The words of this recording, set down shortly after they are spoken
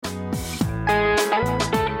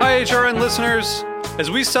HRN listeners.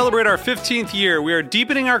 As we celebrate our 15th year, we are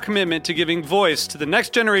deepening our commitment to giving voice to the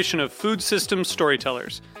next generation of food systems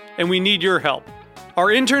storytellers, and we need your help. Our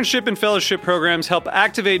internship and fellowship programs help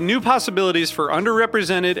activate new possibilities for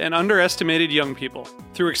underrepresented and underestimated young people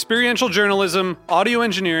through experiential journalism, audio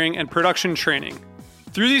engineering, and production training.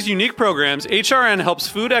 Through these unique programs, HRN helps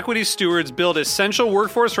food equity stewards build essential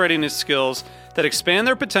workforce readiness skills that expand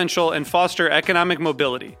their potential and foster economic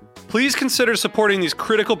mobility. Please consider supporting these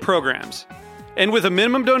critical programs. And with a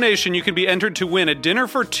minimum donation, you can be entered to win a dinner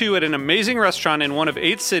for two at an amazing restaurant in one of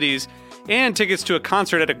 8 cities and tickets to a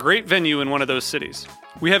concert at a great venue in one of those cities.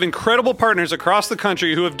 We have incredible partners across the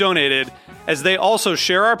country who have donated, as they also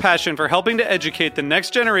share our passion for helping to educate the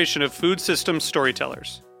next generation of food systems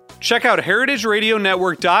storytellers. Check out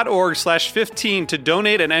heritageradionetwork.org/15 to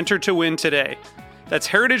donate and enter to win today. That's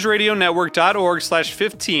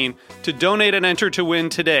heritageradionetwork.org/15 to donate and enter to win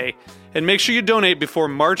today. And make sure you donate before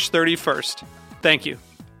March 31st. Thank you.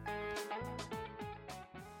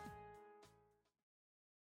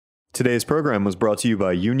 Today's program was brought to you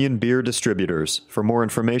by Union Beer Distributors. For more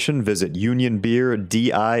information, visit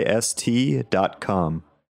unionbeerdist.com.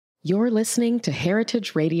 You're listening to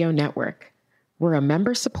Heritage Radio Network. We're a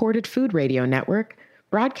member-supported food radio network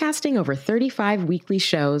broadcasting over 35 weekly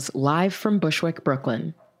shows live from Bushwick,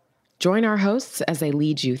 Brooklyn. Join our hosts as they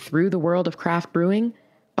lead you through the world of craft brewing,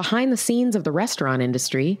 behind the scenes of the restaurant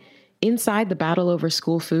industry, inside the battle over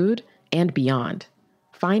school food, and beyond.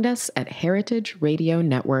 Find us at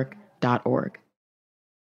heritageradionetwork.org.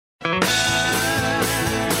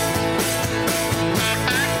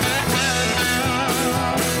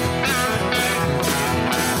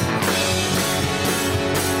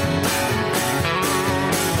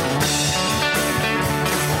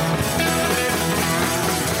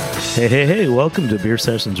 Hey, welcome to Beer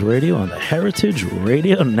Sessions Radio on the Heritage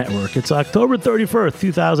Radio Network. It's October 31st,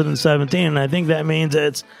 2017, and I think that means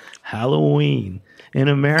it's Halloween in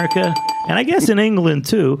America, and I guess in England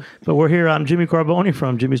too, but we're here. I'm Jimmy Carboni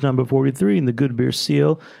from Jimmy's Number 43 and the Good Beer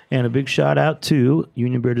Seal, and a big shout out to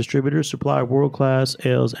Union Beer Distributors, supplier of world-class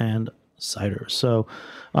ales and cider. So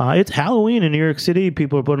it's Halloween in New York City.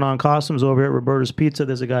 People are putting on costumes over here at Roberta's Pizza.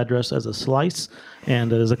 There's a guy dressed as a slice, and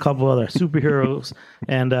there's a couple other superheroes.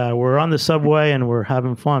 And we're on the subway, and we're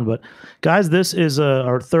having fun. But, guys, this is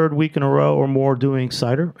our third week in a row or more doing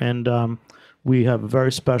cider. And we have a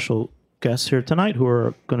very special guests here tonight who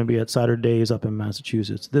are going to be at Cider Days up in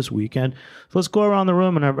Massachusetts this weekend. So let's go around the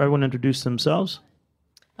room and everyone introduce themselves.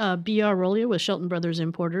 B.R. Rolia with Shelton Brothers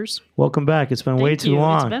Importers. Welcome back. It's been way too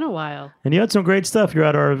long. It's been a while. And you had some great stuff. You're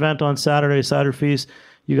at our event on Saturday, Cider Feast.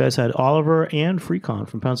 You guys had Oliver and Freecon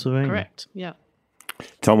from Pennsylvania. Correct, yeah.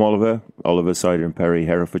 Tom Oliver Cider and Perry,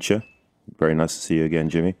 Herefordshire. Very nice to see you again,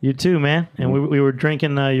 Jimmy. You too, man. And we were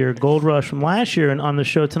drinking your Gold Rush from last year, and on the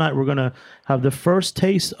show tonight we're going to have the first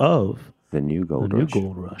taste of the new Gold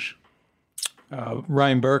Rush.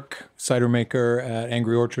 Ryan Burk, cider maker at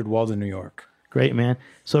Angry Orchard, Walden, New York. Great, man.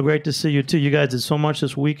 So great to see you, too. You guys did so much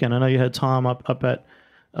this weekend. I know you had Tom up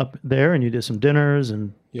there, and you did some dinners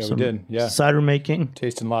and we did. Yeah, cider making.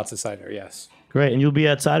 Tasting lots of cider, yes. Great. And you'll be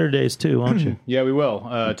at Cider Days, too, won't you? Yeah, we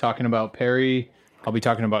will. Talking about Perry. I'll be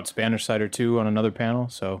talking about Spanish cider, too, on another panel.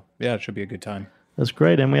 So, yeah, it should be a good time. That's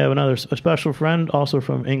great. And we have a special friend, also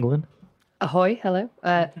from England. Ahoy, hello.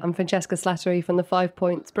 I'm Francesca Slattery from the 5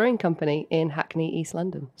 Points Brewing Company in Hackney, East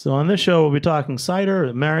London. So on this show, we'll be talking cider,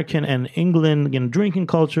 American and England, drinking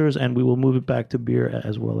cultures, and we will move it back to beer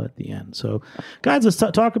as well at the end. So, guys, let's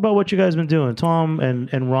talk about what you guys have been doing. Tom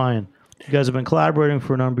and Ryan, you guys have been collaborating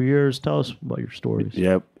for a number of years. Tell us about your stories.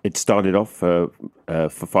 Yeah, it started off for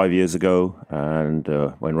 5 years ago, and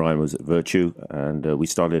when Ryan was at Virtue, and we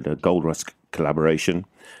started a Gold Rush collaboration,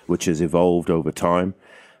 which has evolved over time.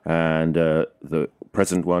 And the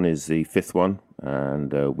present one is the 5th one,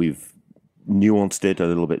 and we've nuanced it a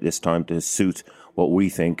little bit this time to suit what we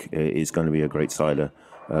think is going to be a great cider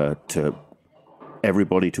to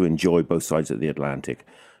everybody to enjoy both sides of the Atlantic.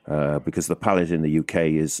 Because the palate in the UK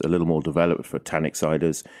is a little more developed for tannic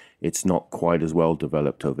ciders. It's not quite as well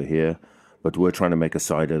developed over here, but we're trying to make a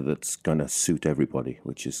cider that's going to suit everybody,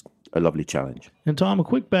 which is a lovely challenge. And Tom, a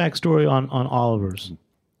quick backstory on Oliver's.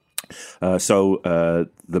 So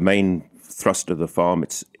the main thrust of the farm,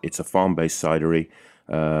 it's a farm-based cidery.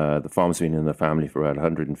 The farm's been in the family for about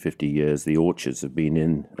 150 years. The orchards have been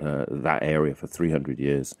in that area for 300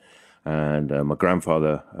 years. And my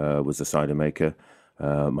grandfather was a cider maker.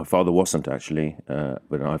 My father wasn't, actually,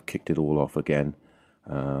 but I've kicked it all off again.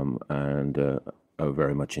 And I'm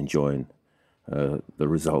very much enjoying the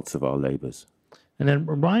results of our labors. And then,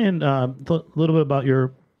 Ryan, a little bit about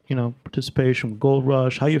your participation with Gold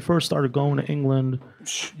Rush, how you first started going to England.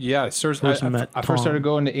 Yeah, I first started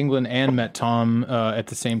going to England and met Tom at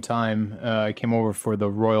the same time. I came over for the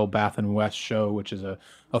Royal Bath and West show, which is a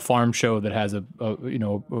farm show that has a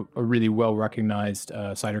really well recognized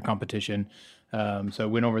cider competition. So I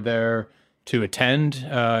went over there to attend,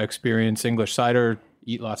 experience English cider,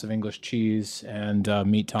 eat lots of English cheese, and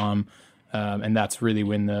meet Tom. And that's really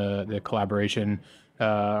when the collaboration,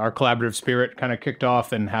 our collaborative spirit kind of kicked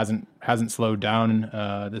off and hasn't slowed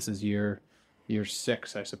down. This is year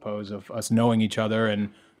 6, I suppose, of us knowing each other, and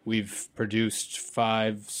we've produced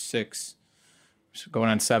 5, 6, going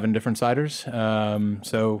on 7 different ciders.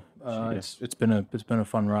 It's been a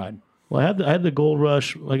fun ride. Well, I had the Gold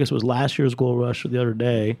Rush. I guess it was last year's Gold Rush the other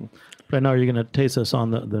day. But I know you're going to taste us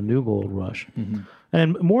on the new Gold Rush. Mm-hmm.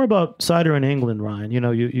 And more about cider in England, Ryan.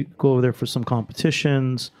 You go over there for some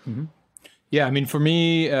competitions. Mm-hmm. Yeah, I mean, for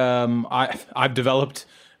me, I've developed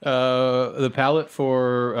the palate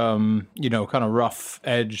for kind of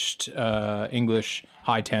rough-edged English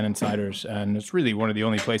high tannin ciders, and it's really one of the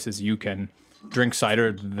only places you can drink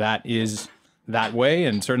cider that is that way.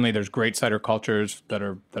 And certainly, there's great cider cultures that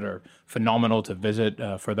are phenomenal to visit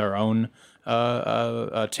for their own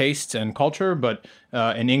tastes and culture. But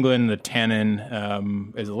in England, the tannin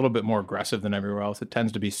is a little bit more aggressive than everywhere else. It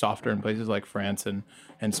tends to be softer in places like France and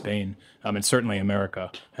Spain, and certainly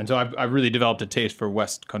America. And so I've really developed a taste for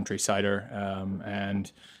West Country cider,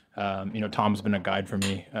 and Tom's been a guide for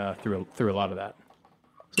me through a lot of that.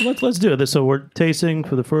 So let's do this. So we're tasting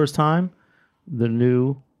for the first time the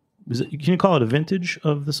new. Can you call it a vintage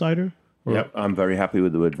of the cider? Or? Yep, I'm very happy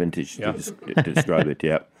with the word vintage to describe it.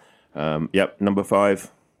 Yep. Number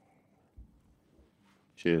 5.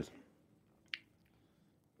 Cheers.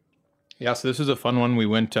 Yeah, so this is a fun one. We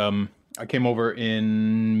went. I came over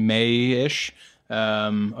in May-ish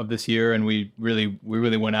of this year, and we really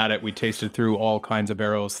went at it. We tasted through all kinds of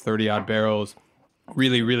barrels, 30-odd barrels.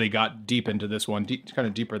 Really got deep into this one, kind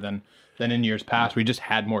of deeper than in years past. We just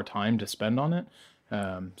had more time to spend on it.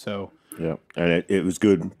 Yeah, and it was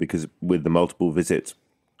good because with the multiple visits,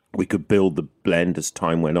 we could build the blend as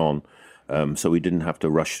time went on, so we didn't have to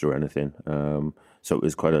rush through anything. So it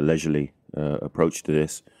was quite a leisurely approach to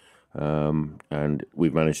this, and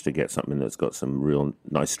we've managed to get something that's got some real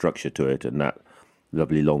nice structure to it, and that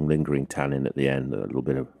lovely long lingering tannin at the end, a little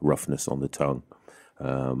bit of roughness on the tongue,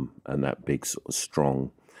 and that big sort of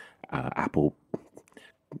strong apple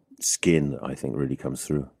skin that I think really comes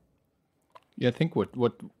through. Yeah, I think what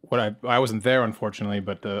I wasn't there, unfortunately,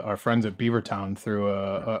 but our friends at Beavertown threw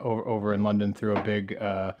over in London threw a big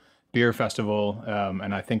beer festival,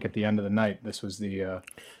 and I think at the end of the night, this was the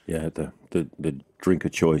drink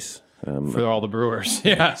of choice for all the brewers.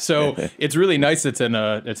 Yeah, so it's really nice. It's in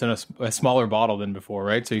a smaller bottle than before,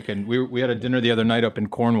 right? So you can. We had a dinner the other night up in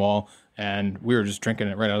Cornwall, and we were just drinking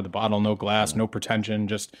it right out of the bottle, no glass, no pretension,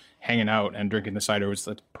 just hanging out and drinking the cider. It was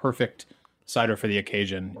the perfect cider for the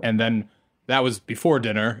occasion, and then. That was before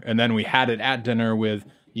dinner, and then we had it at dinner with,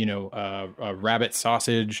 a rabbit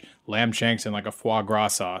sausage, lamb shanks, and like a foie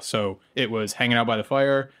gras sauce. So it was hanging out by the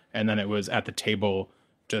fire, and then it was at the table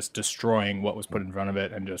just destroying what was put in front of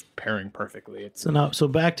it and just pairing perfectly. So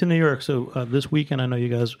back to New York. So this weekend, I know you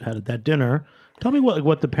guys had that dinner. Tell me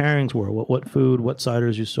what the pairings were, what food, what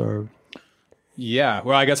ciders you served. Yeah,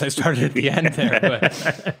 well, I guess I started at the end there, but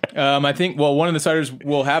I think one of the ciders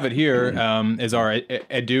we'll have it here is our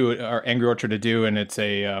Edu, our Angry Orchard Edu, and it's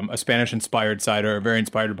a Spanish-inspired cider, very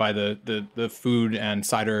inspired by the food and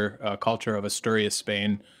cider culture of Asturias,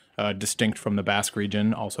 Spain, distinct from the Basque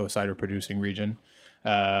region, also a cider-producing region.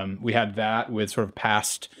 We had that with sort of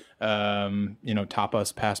past,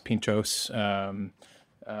 tapas, past pinchos. I'm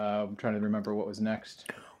trying to remember what was next.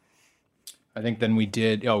 I think then it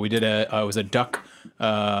was a duck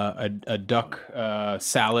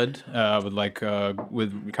salad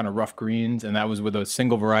with kind of rough greens, and that was with a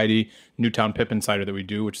single variety Newtown Pippin cider that we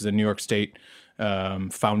do, which is a New York State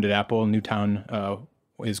founded apple. Newtown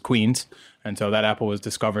is Queens, and so that apple was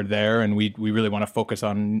discovered there, and we really want to focus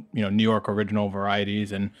on New York original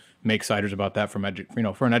varieties and make ciders about that from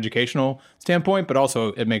for an educational standpoint, but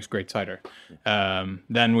also it makes great cider.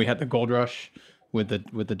 Then we had the Gold Rush. With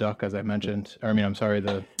the duck, as I mentioned,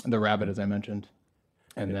 the rabbit, as I mentioned,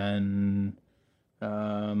 and then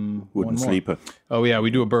Wooden Sleeper. Oh yeah,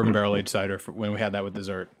 we do a bourbon barrel aged cider when we had that with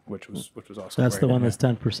dessert, which was awesome. That's the one that's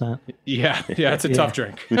 10%. Yeah, it's a tough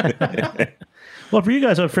drink. Well, for you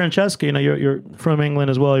guys, Francesca, you're from England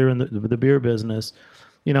as well. You're in the beer business.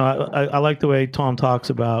 I like the way Tom talks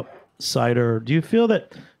about cider. Do you feel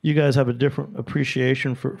that you guys have a different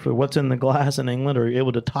appreciation for what's in the glass in England, or are you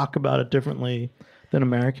able to talk about it differently than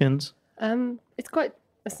Americans? It's quite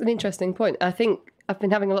That's an interesting point. I think I've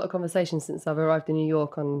been having a lot of conversations since I've arrived in New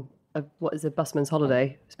York on what is a busman's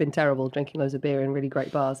holiday. It's been terrible, drinking loads of beer in really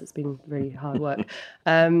great bars. It's been really hard work.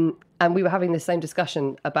 And we were having this same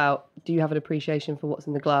discussion about, do you have an appreciation for what's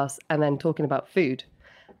in the glass? And then talking about food.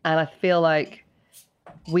 And I feel like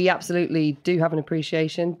we absolutely do have an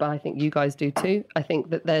appreciation, but I think you guys do too. I think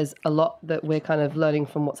that there's a lot that we're kind of learning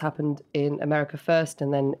from what's happened in America first,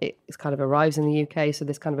 and then it kind of arrives in the UK. So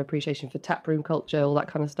this kind of appreciation for taproom culture, all that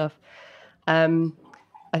kind of stuff.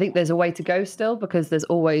 I think there's a way to go still, because there's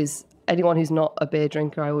always anyone who's not a beer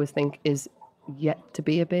drinker, I always think, is yet to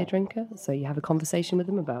be a beer drinker. So you have a conversation with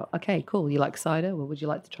them about, okay, cool, you like cider? Well, would you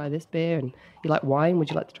like to try this beer? And you like wine? Would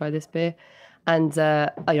you like to try this beer? And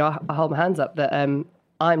I hold my hands up that I'm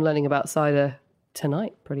learning about cider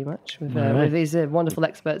tonight, pretty much, with these wonderful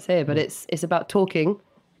experts here. But it's about talking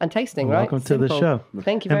and tasting, right? Welcome to the show.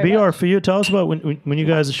 Thank you and very BR, much. for you, tell us about when you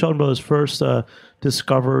guys, the Shelton Brothers, first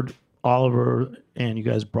discovered Oliver and you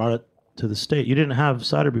guys brought it to the state. You didn't have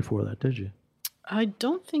cider before that, did you? I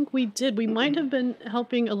don't think we did. We might have been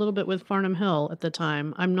helping a little bit with Farnham Hill at the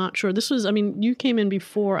time. I'm not sure. This was, you came in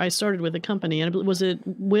before I started with the company. And was it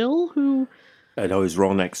Will who... No, it was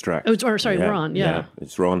Ron Extract. Ron, yeah.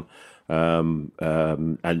 It's Ron.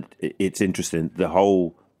 And it's interesting. The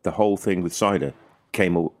whole thing with cider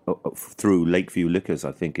came through Lakeview Liquors,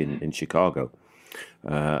 I think, in Chicago.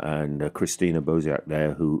 And Christina Boziak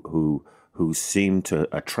there, who seemed to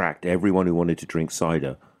attract everyone who wanted to drink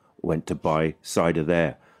cider, went to buy cider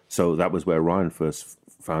there. So that was where Ryan first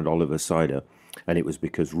found Oliver's cider. And it was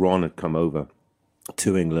because Ron had come over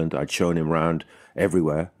to England. I'd shown him around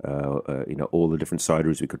everywhere, all the different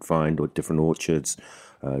cideries we could find, or different orchards,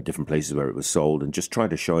 different places where it was sold, and just tried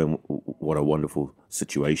to show him what a wonderful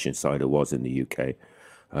situation cider was in the UK.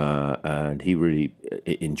 And he really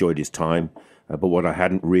enjoyed his time. But what I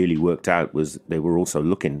hadn't really worked out was they were also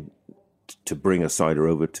looking to bring a cider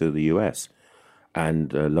over to the US.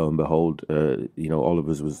 And lo and behold,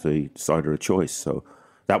 Oliver's was the cider of choice. So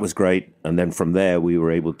that was great. And then from there, I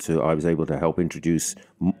was able to help introduce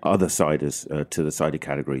other ciders to the cider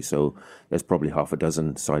category. So there's probably half a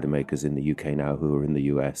dozen cider makers in the UK now who are in the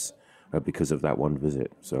US because of that one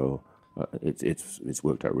visit. So it's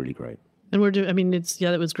worked out really great. And we're doing,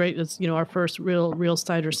 that was great. It's, our first real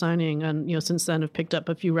cider signing. And, since then have picked up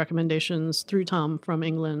a few recommendations through Tom from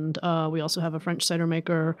England. We also have a French cider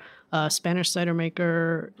maker, a Spanish cider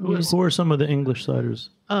maker. Who are some of the English ciders?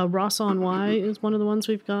 Ross on Y is one of the ones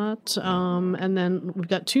we've got. And then we've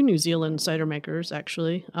got 2 New Zealand cider makers,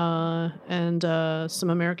 actually. And some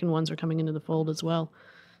American ones are coming into the fold as well.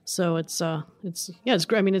 So it's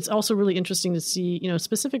great. It's also really interesting to see,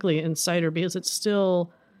 specifically in cider, because it's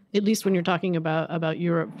still, at least when you're talking about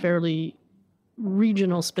Europe, fairly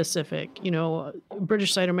regional specific.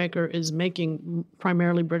 British cider maker is making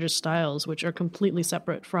primarily British styles, which are completely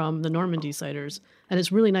separate from the Normandy ciders. And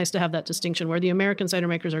it's really nice to have that distinction, where the American cider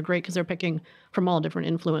makers are great because they're picking from all different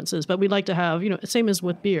influences. But we'd like to have, same as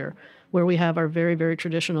with beer, where we have our very, very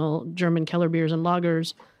traditional German Keller beers and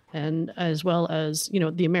lagers, and as well as,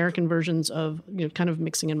 the American versions of, kind of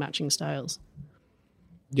mixing and matching styles.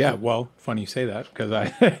 Yeah, well, funny you say that, because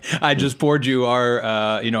I just poured you our,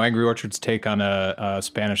 Angry Orchard's take on a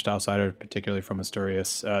Spanish-style cider, particularly from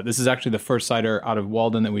Asturias. This is actually the first cider out of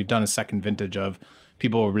Walden that we've done a second vintage of.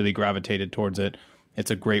 People really gravitated towards it. It's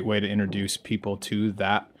a great way to introduce people to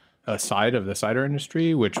that side of the cider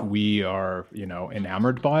industry, which we are,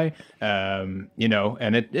 enamored by. And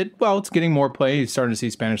it's getting more play. You're starting to see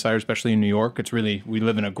Spanish cider, especially in New York. We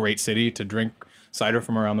live in a great city to drink cider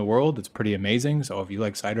from around the world. It's pretty amazing. So if you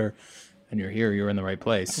like cider and you're here, you're in the right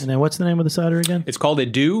place. And then what's the name of the cider again? It's called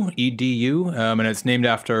Edu, E-D-U, and it's named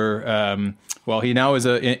after, he now is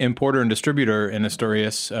an importer and distributor in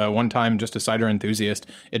Asturias. One time, just a cider enthusiast,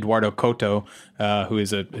 Eduardo Coto, who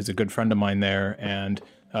is a good friend of mine there. And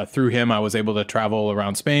through him, I was able to travel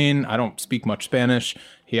around Spain. I don't speak much Spanish.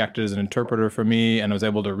 He acted as an interpreter for me, and I was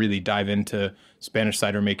able to really dive into Spanish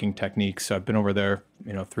cider making techniques. So I've been over there,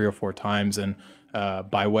 3 or 4 times, and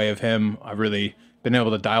by way of him, I've really been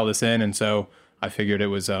able to dial this in. And so I figured it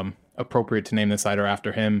was appropriate to name the cider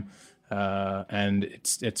after him. And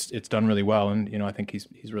it's done really well. And, I think he's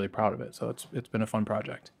really proud of it. So it's been a fun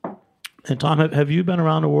project. And Tom, have you been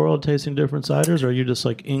around the world tasting different ciders, or are you just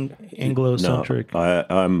like Anglo-centric? No,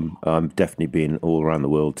 I'm definitely been all around the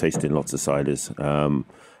world tasting lots of ciders,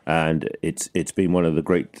 and it's been one of the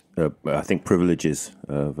great, I think, privileges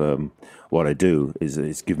of what I do is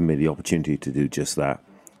it's given me the opportunity to do just that,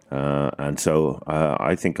 and so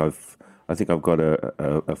I think I've got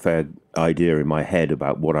a fair idea in my head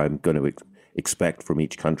about what I'm going to expect from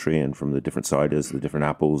each country and from the different ciders, the different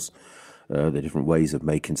apples. the different ways of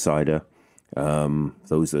making cider,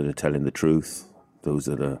 those that are telling the truth, those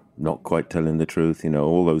that are not quite telling the truth,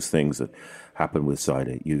 all those things that happen with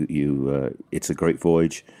cider. It's a great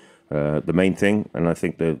voyage. The main thing, and I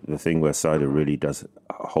think the thing where cider really does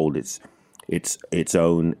hold its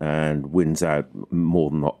own and wins out more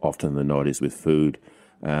than often than not, is with food.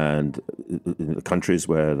 And in the countries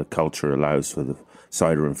where the culture allows for the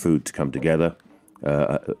cider and food to come together,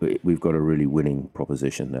 we've got a really winning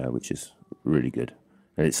proposition there, which is really good.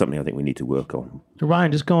 And it's something I think we need to work on.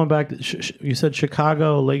 Ryan, just going back, you said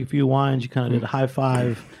Chicago, Lakeview Wines, you kind of did a high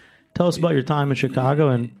five. Tell us about your time in Chicago.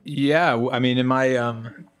 And yeah, I mean, in my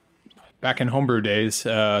back in homebrew days,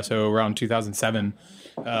 so around 2007,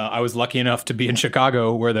 I was lucky enough to be in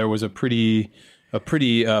Chicago, where there was a pretty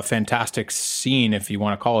fantastic scene, if you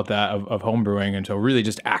want to call it that, of homebrewing, and so really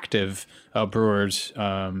just active brewers,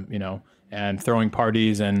 and throwing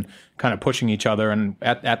parties and kind of pushing each other. And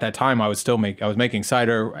at that time, I was making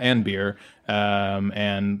cider and beer,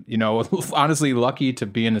 and honestly lucky to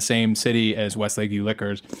be in the same city as West Lakeview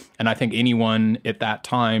Liquors. And I think anyone at that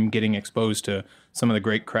time getting exposed to some of the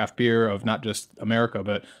great craft beer of not just America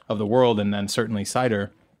but of the world, and then certainly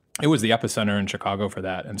cider, it was the epicenter in Chicago for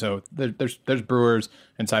that. And so there's brewers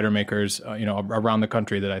and cider makers, around the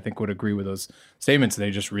country that I think would agree with those statements.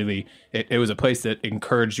 They just really, it was a place that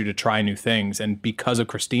encouraged you to try new things. And because of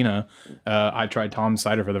Christina, I tried Tom's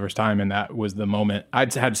cider for the first time, and that was the moment.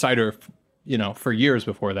 I'd had cider, for years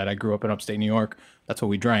before that. I grew up in upstate New York. That's what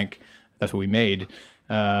we drank. That's what we made.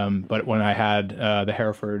 But when I had the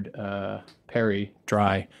Hereford Perry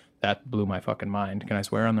Dry, that blew my fucking mind. Can I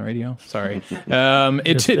swear on the radio? Sorry.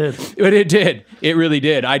 It did. It really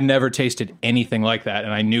did. I'd never tasted anything like that.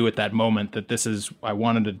 And I knew at that moment that I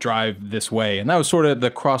wanted to drive this way. And that was sort of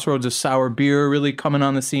the crossroads of sour beer really coming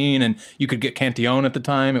on the scene. And you could get Cantillon at the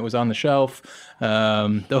time. It was on the shelf.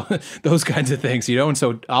 Those kinds of things, And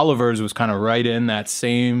so Oliver's was kind of right in that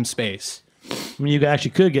same space. I mean, you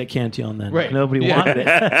actually could get Cantillon then. Right. Nobody wanted it.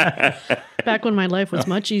 Back when my life was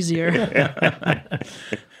much easier.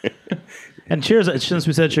 And cheers, since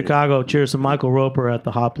we said Chicago, cheers to Michael Roper at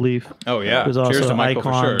the Hop Leaf. Oh, yeah. Who's also cheers to an Michael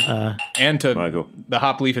icon, for sure. And to Michael. The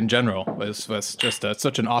Hop Leaf in general was just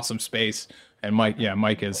such an awesome space. And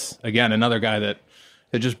Mike is, again, another guy that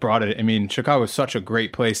just brought it. I mean, Chicago is such a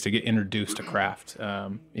great place to get introduced to craft,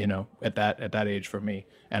 at that age for me.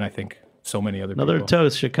 And I think so many other Another people.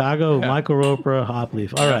 toast, Chicago, yeah. Michael Roper, Hop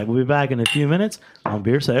Leaf. All right, we'll be back in a few minutes on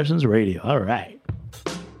Beer Sessions Radio. All right.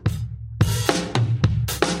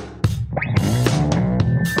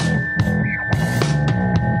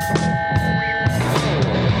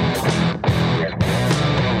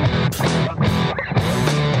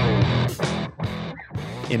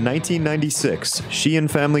 In 1996, Sheehan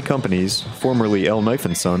Family Companies, formerly L.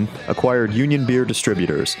 Knife & Son, acquired Union Beer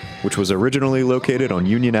Distributors, which was originally located on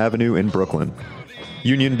Union Avenue in Brooklyn.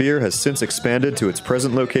 Union Beer has since expanded to its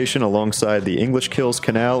present location alongside the English Kills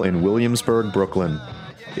Canal in Williamsburg, Brooklyn.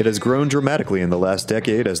 It has grown dramatically in the last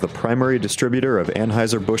decade as the primary distributor of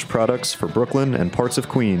Anheuser-Busch products for Brooklyn and parts of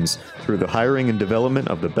Queens through the hiring and development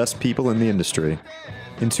of the best people in the industry.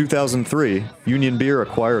 In 2003, Union Beer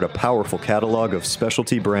acquired a powerful catalog of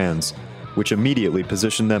specialty brands, which immediately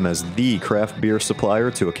positioned them as the craft beer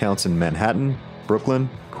supplier to accounts in Manhattan,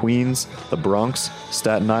 Brooklyn, Queens, the Bronx,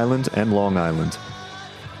 Staten Island, and Long Island.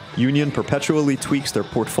 Union perpetually tweaks their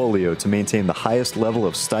portfolio to maintain the highest level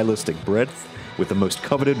of stylistic breadth with the most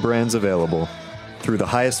coveted brands available. Through the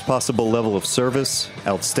highest possible level of service,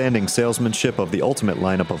 outstanding salesmanship of the ultimate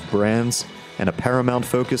lineup of brands, and a paramount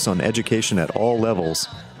focus on education at all levels,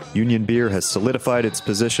 Union Beer has solidified its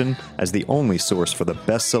position as the only source for the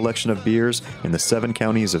best selection of beers in the 7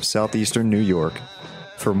 counties of southeastern New York.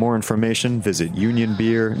 For more information, visit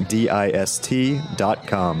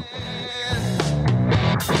unionbeerdist.com.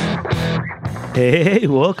 Hey,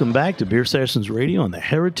 welcome back to Beer Sessions Radio on the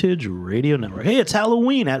Heritage Radio Network. Hey, it's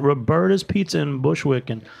Halloween at Roberta's Pizza in Bushwick,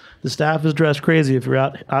 and the staff is dressed crazy. If you're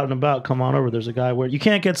out and about, come on over. There's a guy you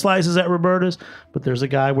can't get slices at Roberta's, but there's a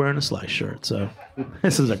guy wearing a slice shirt. So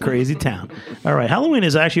this is a crazy town. All right, Halloween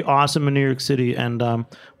is actually awesome in New York City, and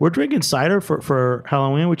we're drinking cider for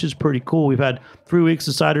Halloween, which is pretty cool. We've had 3 weeks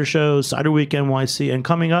of cider shows, Cider Week NYC, and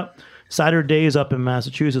coming up, Cider Days up in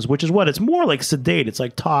Massachusetts, which is it's more like sedate. It's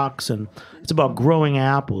like talks, and it's about growing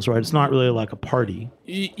apples, right? It's not really like a party.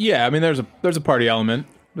 Yeah, I mean, there's a party element.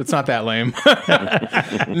 It's not that lame.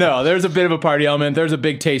 No, there's a bit of a party element. There's a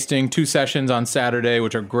big tasting, 2 sessions on Saturday,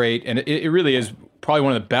 which are great. And it really is probably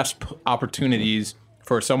one of the best opportunities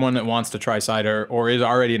for someone that wants to try cider or is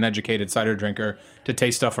already an educated cider drinker to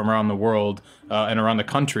taste stuff from around the world and around the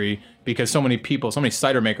country, because so many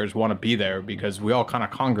cider makers want to be there, because we all kind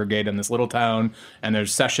of congregate in this little town, and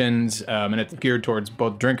there's sessions, and it's geared towards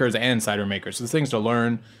both drinkers and cider makers. So there's things to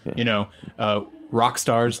learn, rock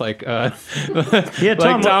stars like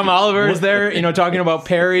Tom Oliver is there, talking about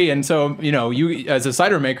Perry. And so, you as a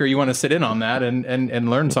cider maker, you want to sit in on that and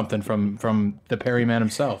learn something from the Perry man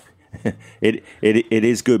himself. It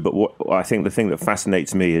is good, but what I think the thing that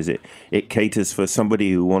fascinates me is it caters for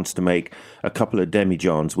somebody who wants to make a couple of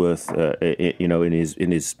demijohns worth,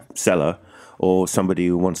 in his cellar, or somebody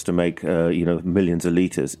who wants to make millions of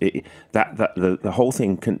liters. The whole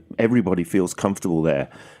thing everybody feels comfortable there,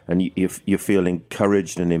 and you feel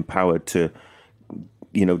encouraged and empowered to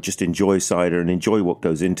just enjoy cider and enjoy what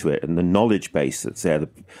goes into it, and the knowledge base that's there. The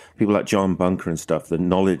people like John Bunker and stuff, the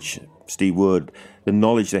knowledge, Steve Wood, the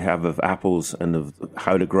knowledge they have of apples and of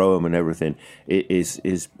how to grow them and everything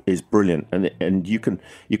is brilliant. And you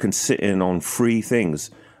can sit in on free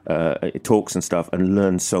things, talks and stuff, and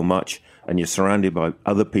learn so much. And you're surrounded by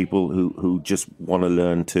other people who just want to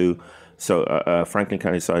learn too. So Franklin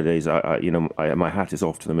County Cider Days, my hat is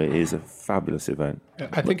off to them. It is a fabulous event.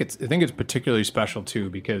 I think it's particularly special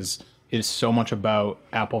too, because it is so much about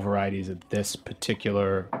apple varieties at this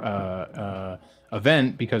particular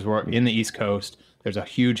event, because we're in the East Coast. There's a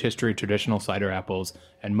huge history of traditional cider apples,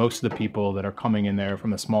 and most of the people that are coming in there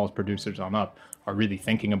from the smallest producers on up are really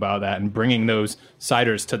thinking about that and bringing those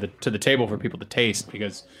ciders to the table for people to taste,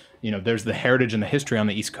 because there's the heritage and the history on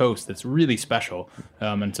the East Coast that's really special.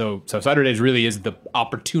 And so Cider Days really is the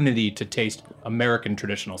opportunity to taste American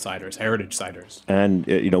traditional ciders, heritage ciders. And,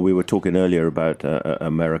 we were talking earlier about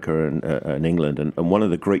America and England. And one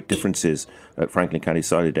of the great differences at Franklin County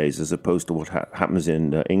Cider Days, as opposed to what happens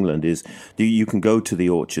in England, is you can go to the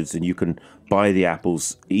orchards and you can buy the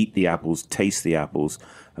apples, eat the apples, taste the apples,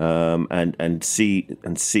 and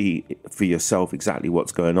see for yourself exactly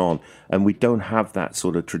what's going on. And we don't have that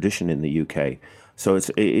sort of tradition in the UK, so it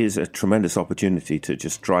is a tremendous opportunity to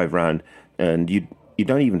just drive around, and you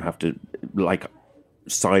don't even have to like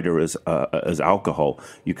cider as alcohol.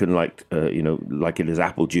 You can like it as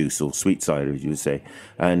apple juice or sweet cider, as you would say,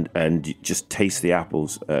 and just taste the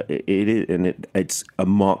apples. It's a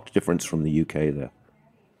marked difference from the UK there.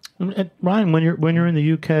 And Ryan, when you're in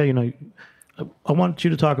the UK, I want you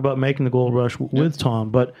to talk about making the Gold Rush with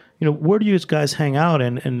Tom, but where do you guys hang out?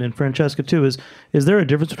 And Francesca too. Is there a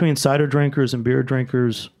difference between cider drinkers and beer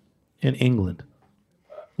drinkers in England?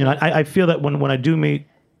 I feel that when I do meet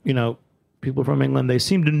people from England, they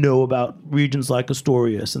seem to know about regions like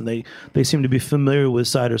Asturias, and they seem to be familiar with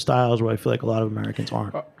cider styles, where I feel like a lot of Americans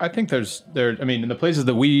aren't. I think in the places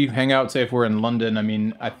that we hang out, say if we're in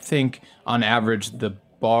London, I think on average the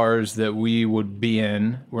bars that we would be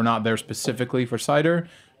in, we're not there specifically for cider,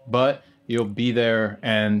 but you'll be there,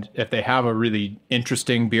 and if they have a really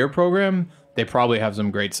interesting beer program, they probably have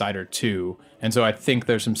some great cider too. And so I think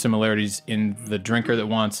there's some similarities in the drinker that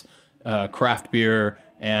wants craft beer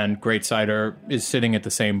and great cider is sitting at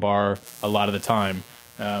the same bar a lot of the time.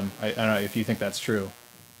 I don't know if you think that's true.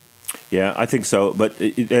 Yeah, I think so. But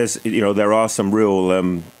there are some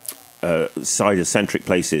real cider-centric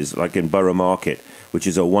places, like in Borough Market, which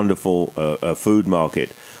is a wonderful food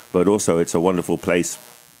market, but also it's a wonderful place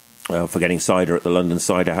for getting cider at the London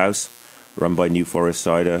Cider House, run by New Forest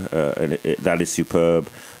Cider, and that is superb.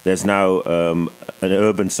 There's now an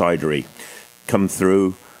urban cidery come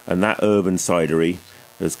through, and that urban cidery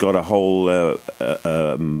has got a whole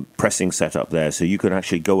pressing set up there, so you can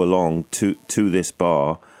actually go along to this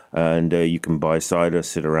bar, and you can buy cider,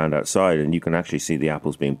 sit around outside, and you can actually see the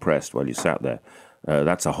apples being pressed while you sat there.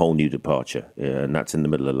 That's a whole new departure, and that's in the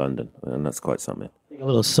middle of London, and that's quite something. A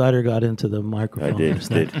little cider got into the microphone. I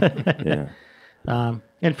did. Yeah.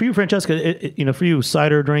 And for you, Francesca, for you,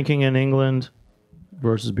 cider drinking in England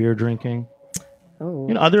versus beer drinking.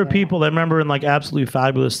 Other people that remember in like Absolutely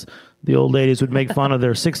Fabulous, the old ladies would make fun of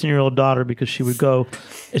their 16-year-old daughter because she would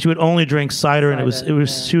only drink cider, and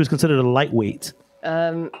she was considered a lightweight.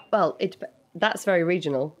 That's very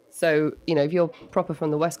regional. So, if you're proper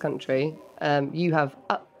from the West Country, you have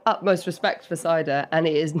utmost respect for cider, and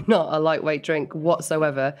it is not a lightweight drink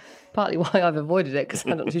whatsoever. Partly why I've avoided it, because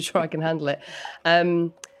I'm not too sure I can handle it.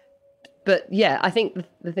 But yeah, I think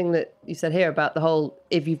the thing that you said here about the whole,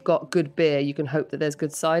 if you've got good beer, you can hope that there's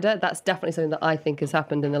good cider. That's definitely something that I think has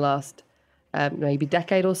happened in the last maybe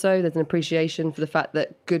decade or so. There's an appreciation for the fact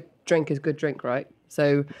that good drink is good drink, right?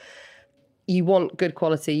 So you want good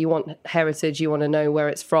quality, you want heritage, you want to know where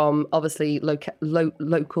it's from. Obviously,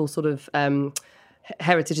 local sort of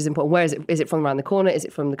heritage is important. Where is it? Is it from around the corner? Is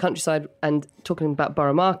it from the countryside? And talking about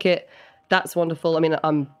Borough Market, that's wonderful. I mean,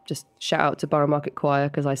 I'm just shout out to Borough Market Choir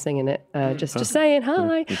because I sing in it. Just saying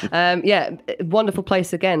hi. Wonderful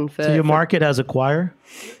place again. So your market has a choir?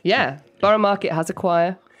 Yeah, Borough Market has a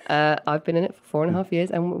choir. I've been in it for 4.5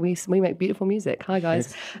 years, and we make beautiful music. Hi,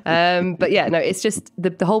 guys. But yeah, no, it's just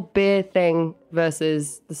the whole beer thing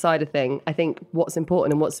versus the cider thing. I think what's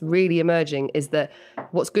important and what's really emerging is that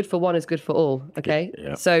what's good for one is good for all, okay?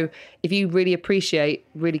 Yeah. So if you really appreciate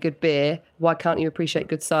really good beer, why can't you appreciate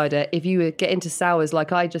good cider? If you get into sours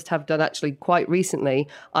like I just have done actually quite recently,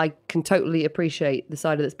 I can totally appreciate the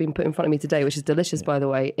cider that's been put in front of me today, which is delicious, by the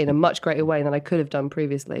way, in a much greater way than I could have done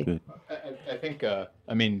previously. Good. I think, I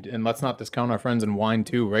mean, and let's not discount our friends in wine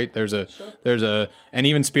too, right? There's and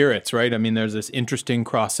even spirits, right? I mean, there's this interesting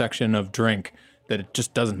cross section of drink that it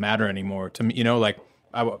just doesn't matter anymore to me. Like,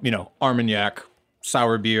 Armagnac,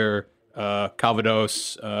 sour beer,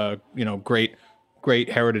 Calvados, great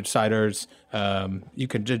heritage ciders. You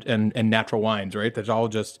could and natural wines, right? There's all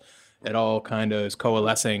just. It all kind of is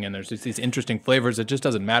coalescing, and there's just these interesting flavors. It just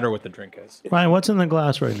doesn't matter what the drink is. Ryan, what's in the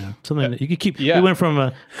glass right now? Something that you could keep. Yeah. We went from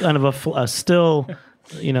a kind of a still,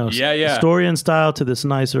 Storian style to this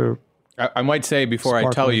nicer. I might say before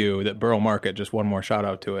sparkling. I tell you that Borough Market, just one more shout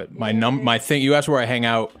out to it. My thing. You asked where I hang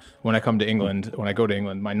out when I come to England. When I go to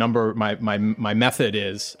England, my method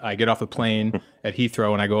is I get off the plane at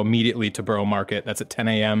Heathrow and I go immediately to Borough Market. That's at 10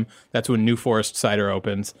 a.m. That's when New Forest cider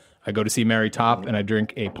opens. I go to see Mary Top and I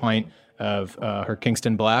drink a pint of her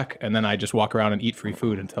Kingston Black, and then I just walk around and eat free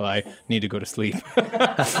food until I need to go to sleep.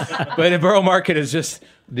 But the Borough Market is just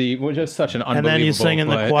such an unbelievable. And then you sing in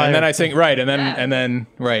the choir. And then I sing and then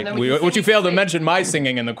which you failed to mention my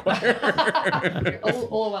singing in the choir.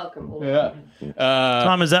 all welcome.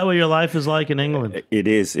 Tom, is that what your life is like in England? It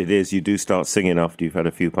is. You do start singing after you've had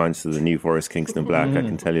a few pints of the New Forest Kingston Black. I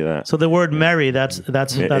can tell you that. So the word "merry" that's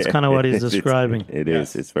kind of what he's describing. It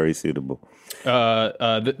is. It's very suitable.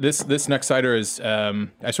 This next cider is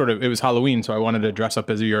it was Halloween, so I wanted to dress up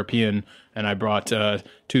as a European, and I brought 2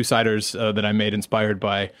 ciders that I made inspired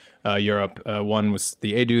by Europe. One was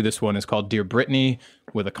the Edu. This one is called Dear Brittany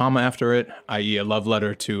with a comma after it, i.e. a love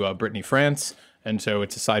letter to Brittany, France. And so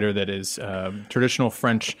it's a cider that is traditional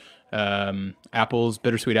French apples,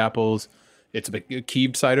 bittersweet apples. It's a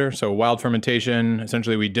keeved cider, so wild fermentation.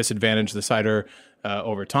 Essentially, we disadvantage the cider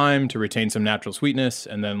over time to retain some natural sweetness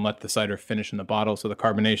and then let the cider finish in the bottle. So the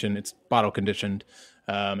carbonation, it's bottle conditioned.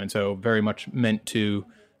 And so very much meant to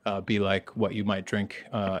be like what you might drink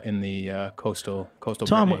in the coastal.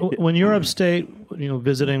 Tom, when you're upstate,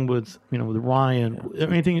 visiting with Ryan,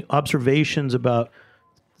 anything observations about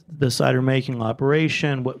the cider making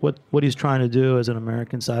operation? What he's trying to do as an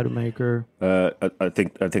American cider maker? I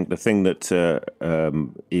think the thing that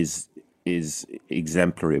is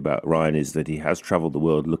exemplary about Ryan is that he has traveled the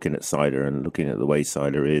world looking at cider and looking at the way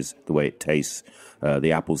cider is, the way it tastes,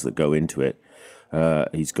 the apples that go into it.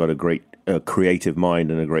 He's got a great creative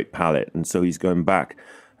mind and a great palate, and so he's going back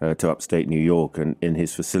to upstate New York, and in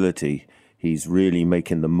his facility, he's really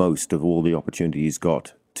making the most of all the opportunity he's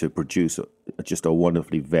got to produce just a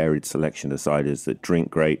wonderfully varied selection of ciders that drink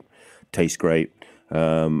great, taste great,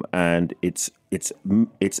 and it's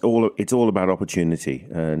all about opportunity,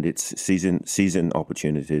 and it's season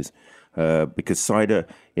opportunities, because cider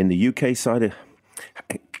in the UK, cider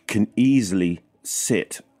can easily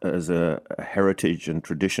sit as a heritage and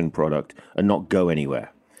tradition product and not go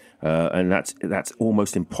anywhere. And that's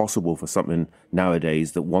almost impossible for something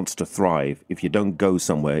nowadays that wants to thrive. If you don't go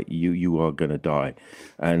somewhere, you are going to die.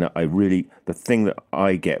 And the thing that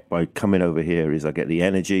I get by coming over here is I get the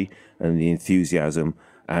energy and the enthusiasm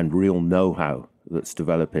and real know-how that's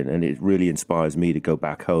developing. And it really inspires me to go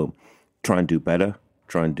back home, try and do better,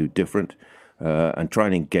 try and do different, and try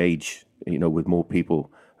and engage, with more people.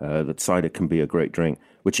 That cider can be a great drink,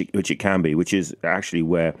 which it can be, which is actually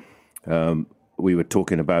where we were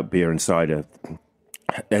talking about beer and cider.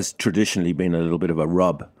 There's traditionally been a little bit of a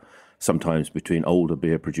rub sometimes between older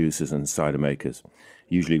beer producers and cider makers,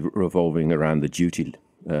 usually revolving around the duty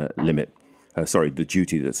limit. The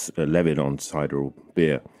duty that's levied on cider or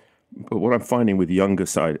beer. But what I'm finding with younger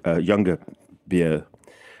beer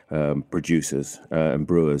producers and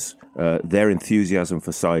brewers, their enthusiasm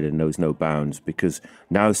for cider knows no bounds, because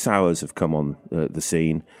now sours have come on the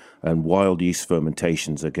scene and wild yeast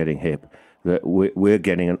fermentations are getting hip. That we're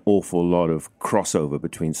getting an awful lot of crossover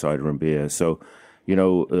between cider and beer. So,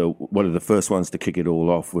 one of the first ones to kick it all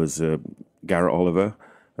off was Garrett Oliver,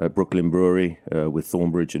 Brooklyn Brewery, with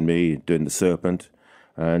Thornbridge and me doing the Serpent.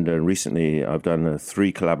 And recently I've done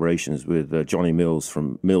 3 collaborations with Johnny Mills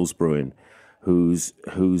from Mills Brewing. who's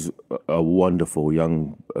a wonderful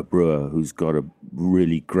young brewer who's got a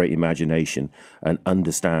really great imagination and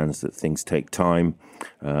understands that things take time,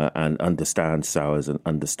 and understands sours and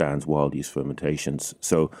understands wild yeast fermentations.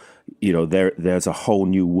 So, there's a whole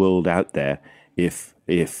new world out there if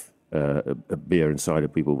a beer and cider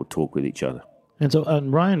people would talk with each other. And so,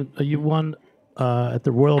 Ryan, you won at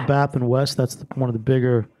the Royal Bath in West. That's one of the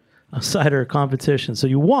bigger cider competitions. So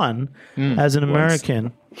you won as an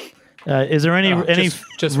American. Is there any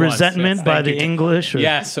just resentment once. Yes, by the you. English? Or?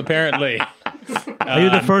 Yes, apparently. Are you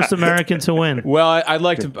the first American to win? Well, I'd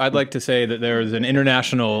like to say that there is an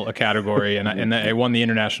international category, and I won the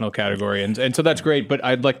international category, and so that's great. But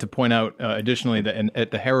I'd like to point out additionally that at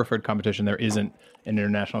the Hereford competition there isn't an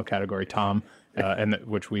international category, Tom, and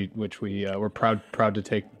which we were proud to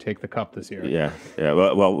take the cup this year. Yeah.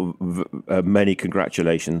 Well, many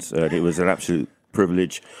congratulations. It was an absolute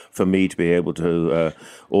privilege for me to be able to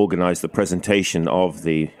organise the presentation of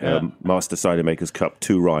the Master Cider Makers Cup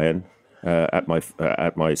to Ryan at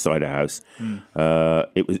my cider house.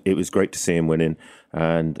 It was great to see him winning,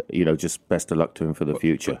 and just best of luck to him for the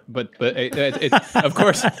future. But of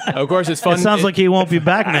course it's fun. It sounds like he won't be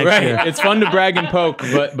back next year. It's fun to brag and poke,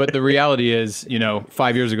 but the reality is,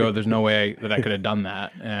 5 years ago, there's no way that I could have done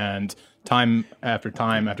that, and time after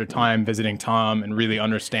time after time visiting Tom and really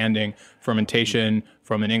understanding fermentation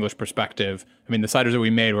from an English perspective. I mean, the ciders that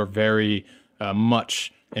we made were very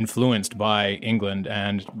much influenced by England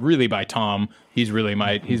and really by Tom. He's really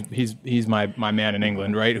he's my man in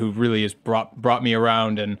England, right? Who really has brought me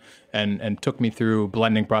around and took me through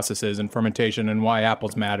blending processes and fermentation and why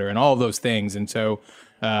apples matter and all of those things. And so,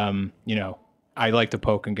 I like to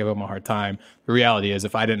poke and give him a hard time. The reality is,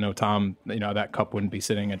 if I didn't know Tom, that cup wouldn't be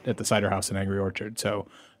sitting at the cider house in Angry Orchard. So,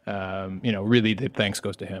 really, the thanks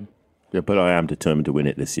goes to him. Yeah, but I am determined to win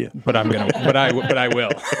it this year. But I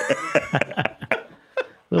will.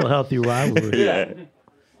 Little healthy rivalry. Yeah.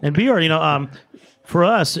 And beer, for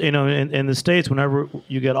us, in the States, whenever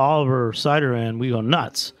you get Oliver cider in, we go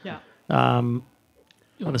nuts. Yeah. You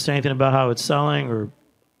want to say anything about how it's selling, or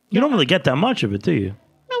you don't really get that much of it, do you?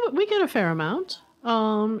 No, but we get a fair amount.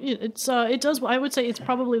 It does. I would say it's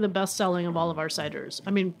probably the best selling of all of our ciders.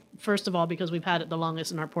 I mean, first of all, because we've had it the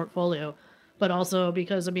longest in our portfolio, but also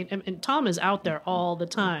because, and Tom is out there all the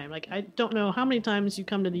time. Like, I don't know how many times you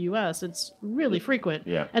come to the U.S. It's really frequent.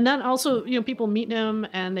 Yeah. And then also, people meet him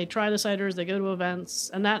and they try the ciders, they go to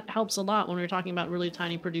events, and that helps a lot when we're talking about really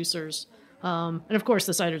tiny producers. And of course,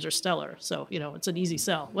 the ciders are stellar. So, it's an easy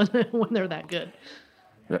sell when they're that good.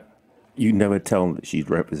 You never tell that she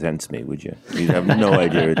represents me, would you? You have no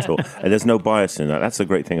idea at all. And there's no bias in that. That's the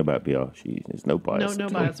great thing about BR. There's no bias. No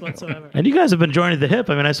bias whatsoever. And you guys have been joining the hip.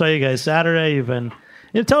 I saw you guys Saturday. You've been.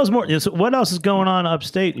 Tell us more. What else is going on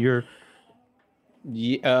upstate? Tom's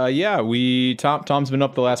been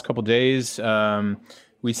up the last couple days.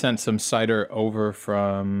 We sent some cider over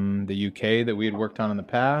from the UK that we had worked on in the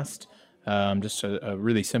past. Just a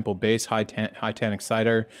really simple base, high tannic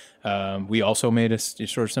cider. We also made a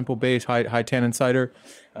sort of simple base, high tannin cider.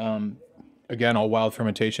 Again, all wild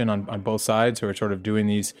fermentation on both sides. So we're sort of doing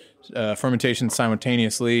these fermentations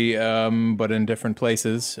simultaneously, but in different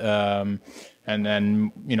places. And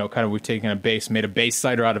then, we've taken made a base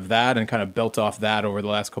cider out of that and kind of built off that over the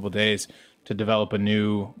last couple of days to develop a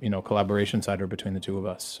new, collaboration cider between the two of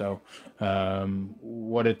us. So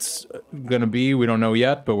what it's going to be, we don't know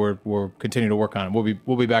yet, but we're continuing to work on it.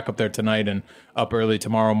 We'll be back up there tonight and up early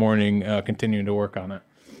tomorrow morning, continuing to work on it.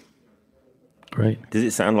 Great. Does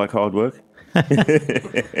it sound like hard work?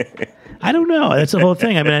 I don't know. That's the whole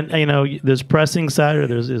thing. There's pressing cider.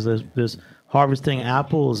 There's harvesting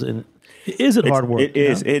apples, and is it hard work? It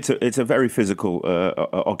is. It's a very physical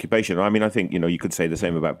occupation. I think you could say the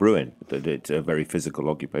same about brewing. That it's a very physical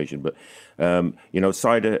occupation. But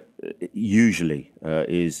cider usually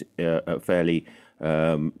is a fairly.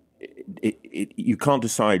 You can't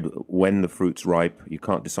decide when the fruit's ripe. You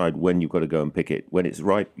can't decide when you've got to go and pick it. When it's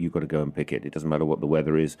ripe, you've got to go and pick it. It doesn't matter what the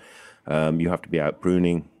weather is. You have to be out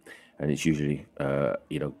pruning, and it's usually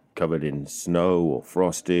covered in snow or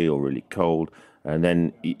frosty or really cold. And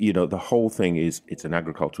then the whole thing is it's an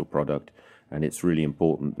agricultural product, and it's really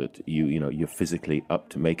important that you're physically up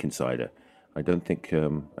to making cider. I don't think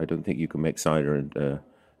you can make cider and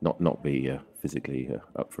not be physically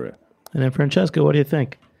up for it. And then Francesca, what do you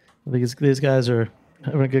think? I think these guys are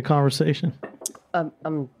having a good conversation.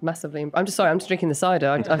 I'm massively. I'm just sorry. I'm just drinking the cider.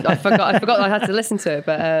 I forgot I had to listen to it.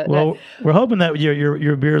 But we're hoping that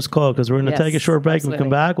your beer is cold, because we're going to take a short break. Absolutely. And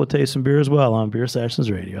we'll come back. We'll taste some beer as well on Beer Sessions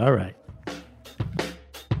Radio. All right.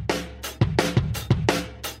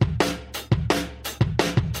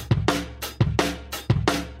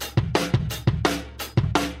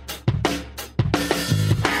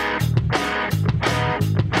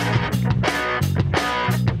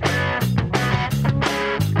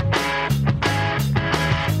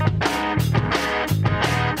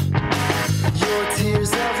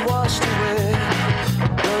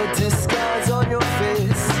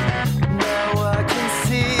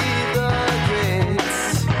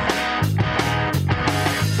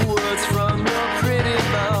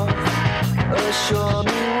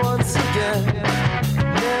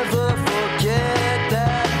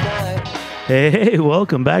 Hey,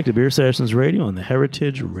 welcome back to Beer Sessions Radio on the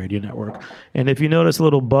Heritage Radio Network. And if you notice a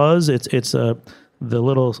little buzz, it's the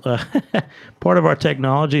little part of our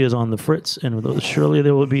technology is on the fritz, and surely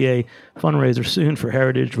there will be a fundraiser soon for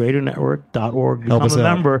heritageradionetwork.org. Help us Become a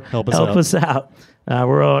out. member. Help us out.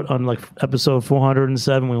 We're on like episode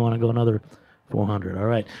 407. We want to go another 400. All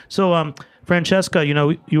right. So, Francesca,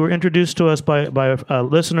 you were introduced to us by a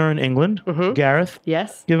listener in England, Gareth.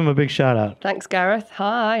 Yes. Give him a big shout out. Thanks, Gareth.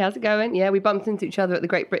 Hi, how's it going? Yeah, we bumped into each other at the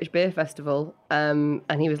Great British Beer Festival, and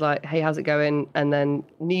he was like, hey, how's it going? And then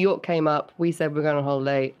New York came up. We said we're going on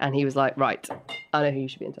holiday, and he was like, right, I know who you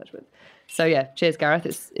should be in touch with. So, yeah, cheers,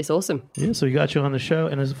 Gareth. It's awesome. Yeah, so we got you on the show,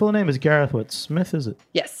 and his full name is Gareth Smith, is it?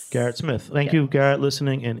 Yes. Garrett Smith. Thank you, Garrett,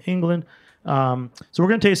 listening in England. So we're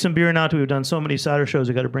going to taste some beer now. We've done so many cider shows.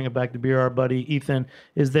 We got to bring it back to beer. Our buddy Ethan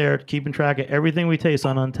is there keeping track of everything we taste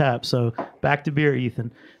on Untapped. So back to beer,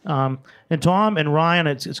 Ethan. And Tom and Ryan,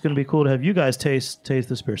 it's going to be cool to have you guys taste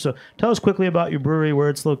this beer. So tell us quickly about your brewery, where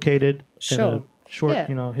it's located, Sure. and a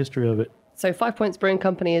short history of it. So 5 Points Brewing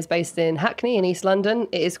Company is based in Hackney in East London.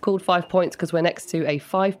 It is called 5 Points because we're next to a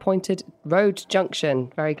 5-pointed road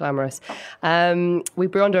junction. Very glamorous. We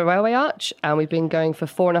brew under a railway arch, and we've been going for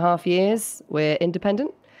 4.5 years. We're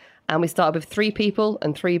independent, and we started with 3 people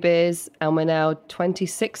and 3 beers, and we're now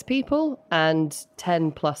 26 people and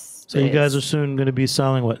 10 plus So beers. you guys are soon going to be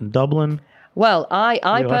selling what, in Dublin? Well, I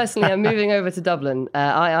You are. personally am moving over to Dublin.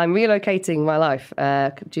 I'm relocating my life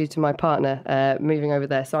due to my partner moving over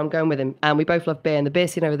there. So I'm going with him. And we both love beer. And the beer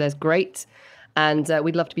scene over there is great. And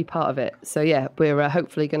we'd love to be part of it. So, yeah, we're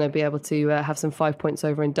hopefully going to be able to have some 5 Points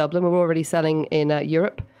over in Dublin. We're already selling in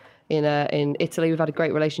Europe, in Italy. We've had a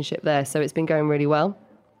great relationship there. So it's been going really well.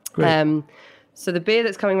 Great. So the beer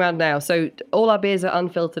that's coming around now, so all our beers are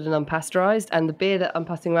unfiltered and unpasteurized, and the beer that I'm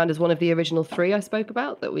passing around is one of the original 3 I spoke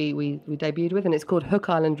about that we debuted with, and it's called Hook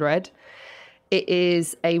Island Red. It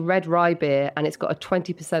is a red rye beer, and it's got a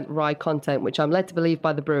 20% rye content, which I'm led to believe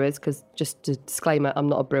by the brewers, because just a disclaimer, I'm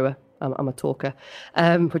not a brewer, I'm a talker,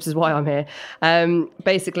 which is why I'm here.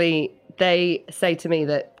 Basically, they say to me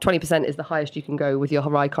that 20% is the highest you can go with your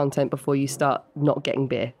rye content before you start not getting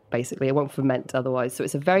beer, basically. It won't ferment otherwise. So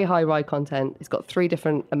it's a very high rye content. It's got 3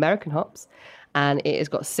 different American hops, and it has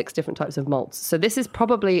got 6 different types of malts. So this is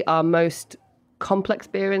probably our most complex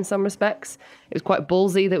beer in some respects. It was quite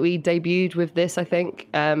ballsy that we debuted with this, I think,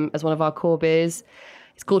 as one of our core beers.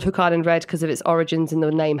 It's called Hook Island Red because of its origins in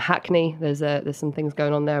the name Hackney. There's some things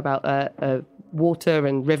going on there about water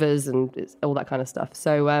and rivers and all that kind of stuff.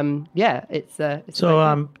 So it's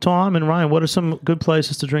So Tom and Ryan, what are some good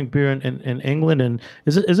places to drink beer in England? And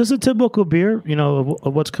is this a typical beer?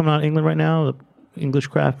 Of what's coming out of England right now? The English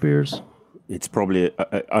craft beers. It's probably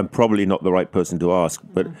I'm probably not the right person to ask,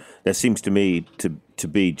 but there seems to me to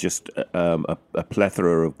be just a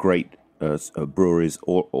plethora of great breweries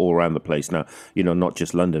all around the place now. Not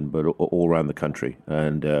just London, but all around the country.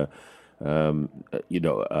 And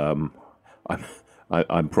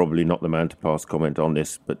I'm probably not the man to pass comment on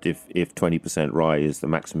this, but if 20% rye is the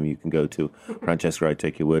maximum you can go to, Francesca, I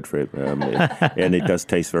take your word for it, and it does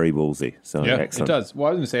taste very ballsy. So Yeah, excellent. it does.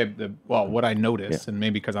 Well, I was going to say, what I notice, and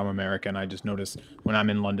maybe because I'm American, I just notice when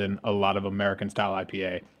I'm in London, a lot of American-style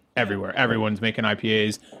IPA everywhere. Everyone's making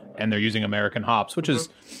IPAs, and they're using American hops, which is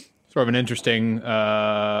sort of an interesting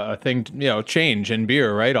thing, change in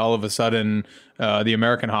beer, right? All of a sudden, the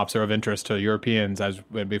American hops are of interest to Europeans, as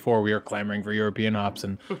before we were clamoring for European hops,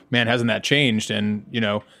 and man, hasn't that changed? And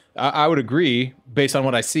I would agree, based on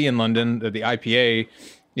what I see in London, that the IPA,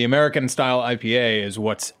 the American style IPA, is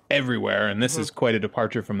what's everywhere, and this is quite a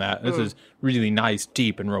departure from that. This is really nice,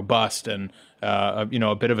 deep, and robust, and a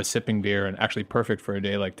bit of a sipping beer, and actually perfect for a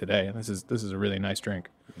day like today. And this is a really nice drink.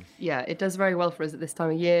 Yeah, it does very well for us at this time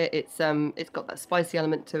of year. It's got that spicy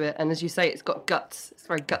element to it, and as you say, it's got guts. It's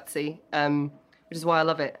very gutsy, which is why I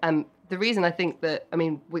love it. The reason I think that,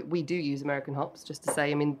 we do use American hops, just to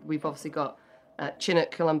say, we've obviously got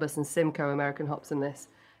Chinook, Columbus, and Simcoe American hops in this,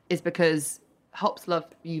 is because hops love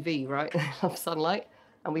UV, right? They love sunlight,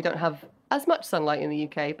 and we don't have as much sunlight in the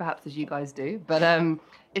UK, perhaps as you guys do, but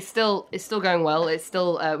it's still going well. It's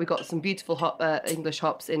still we've got some beautiful English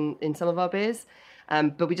hops in some of our beers.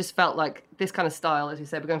 But we just felt like this kind of style, as we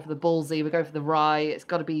said, we're going for the ballsy, we're going for the rye. It's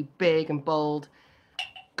got to be big and bold.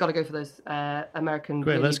 Got to go for those American.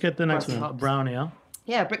 Great, really let's get the next bright one. hops. Brownie, huh?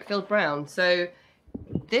 Yeah, Brickfield Brown. So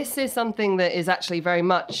this is something that is actually very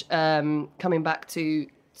much coming back to,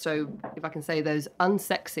 so if I can say, those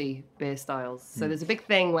unsexy beer styles. So there's a big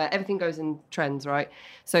thing where everything goes in trends, right?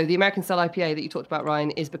 So the American style IPA that you talked about,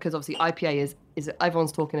 Ryan, is because obviously IPA is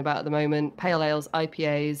everyone's talking about at the moment. Pale ales,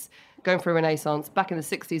 IPAs, going for a renaissance. Back in the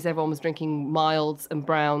 60s, everyone was drinking milds and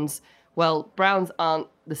browns. Well, browns aren't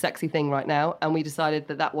the sexy thing right now, and we decided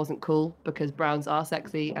that wasn't cool because browns are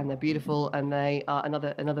sexy and they're beautiful and they are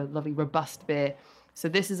another lovely robust beer. So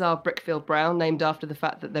this is our Brickfield Brown, named after the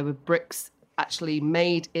fact that there were bricks actually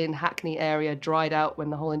made in Hackney area, dried out when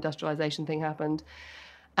the whole industrialization thing happened.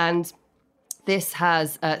 And this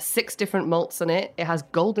has 6 different malts in it. It has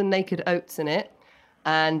golden naked oats in it.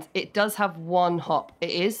 And it does have one hop. It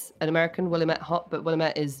is an American Willamette hop, but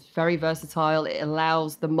Willamette is very versatile. It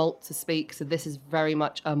allows the malt to speak. So this is very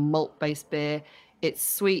much a malt-based beer. It's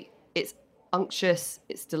sweet. It's unctuous.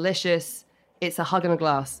 It's delicious. It's a hug in a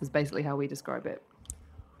glass is basically how we describe it.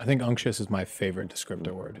 I think unctuous is my favorite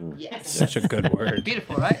descriptor word. Yes. Such a good word.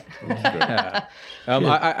 Beautiful, right? Yeah.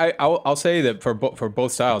 I'll say that for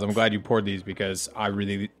both styles, I'm glad you poured these because I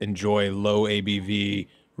really enjoy low ABV,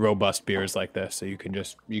 robust beers like this. So you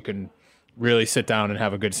can really sit down and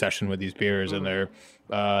have a good session with these beers, and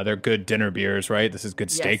they're good dinner beers, right? This is good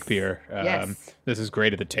steak beer. Yes. This is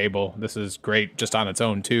great at the table. This is great just on its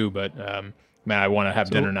own too, but man, I want to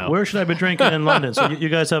have dinner now. Where should I be drinking in London? So you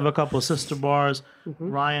guys have a couple of sister bars.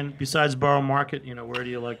 Ryan, besides Borough Market, where do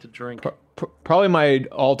you like to drink? Probably my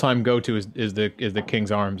all-time go-to is the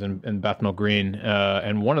King's Arms in Bethnal Green,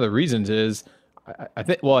 and one of the reasons is I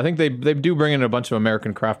think they do bring in a bunch of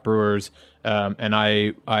American craft brewers, and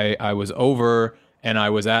I was over and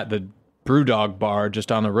I was at the Brewdog bar just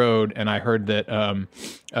down the road, and I heard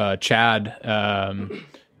that Chad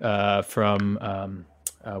from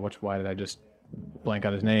why did I just blank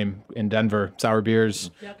on his name in Denver, Sour Beers,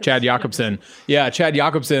 Chad Jacobson. Yeah, Chad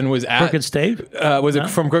Jacobson was at Crooked Stave.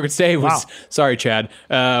 From Crooked Stave. Sorry, Chad.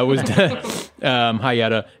 Hi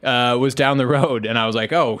Yetta. Was down the road, and I was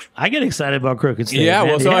like, oh, I get excited about Crooked Stave. Yeah,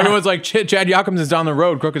 well, so everyone's like, Chad Jacobson's down the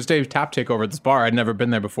road. Crooked Stave's tap takeover at this bar. I'd never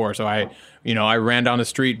been there before, so I ran down the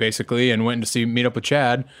street basically and went to meet up with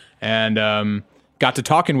Chad, and got to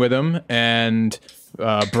talking with him and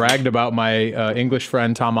bragged about my English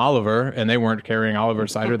friend Tom Oliver, and they weren't carrying Oliver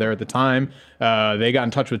cider there at the time. They got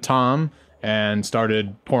in touch with Tom and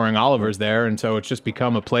started pouring Olivers there, and so it's just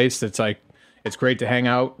become a place that's like, it's great to hang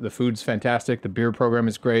out. The food's fantastic. The beer program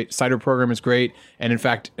is great. Cider program is great. And in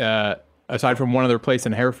fact, aside from one other place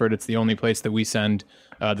in Hereford, it's the only place that we send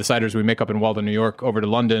the ciders we make up in Walden, New York, over to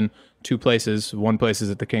London. 2 places. One place is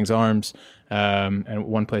at the King's Arms, and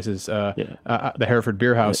one place is the Hereford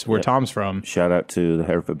Beer House, where Tom's from. Shout out to the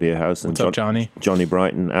Hereford Beer House. What's up, Johnny? Johnny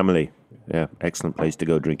Brighton, Amelie. Yeah, excellent place to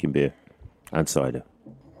go drinking beer and cider.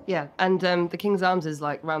 Yeah, and the King's Arms is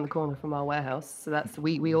like round the corner from our warehouse, so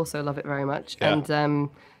we also love it very much. Yeah. And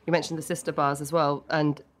you mentioned the sister bars as well,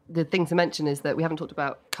 and the thing to mention is that we haven't talked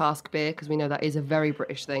about cask beer because we know that is a very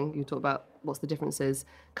British thing. You talk about what's the differences.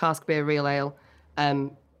 Cask beer, real ale,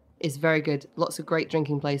 is very good. Lots of great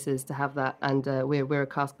drinking places to have that, and we're a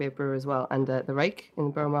cask beer brewer as well. And the Rake in the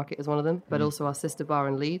Borough Market is one of them, but also our sister bar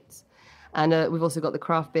in Leeds. And we've also got the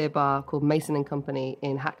craft beer bar called Mason and Company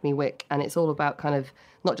in Hackney Wick, and it's all about kind of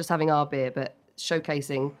not just having our beer, but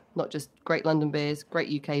showcasing not just great London beers, great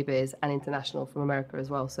UK beers, and international from America as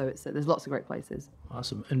well. So there's lots of great places.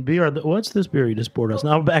 Awesome. And beer, what's this beer you just poured us?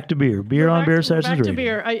 Now back to beer. Beer on Beer Sessions Radio. Back to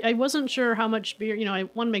beer. I wasn't sure how much beer, I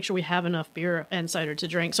want to make sure we have enough beer and cider to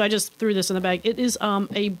drink. So I just threw this in the bag. It is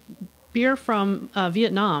a beer from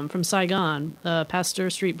Vietnam, from Saigon. Pasteur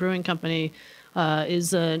Street Brewing Company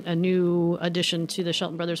is a new addition to the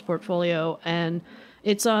Shelton Brothers portfolio. And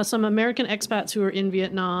it's some American expats who are in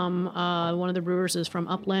Vietnam. One of the brewers is from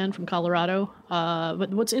Upland, from Colorado. But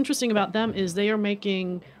what's interesting about them is they are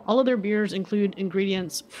making, all of their beers include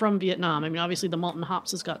ingredients from Vietnam. I mean, obviously the malt and hops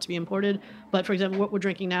has got to be imported. But for example, what we're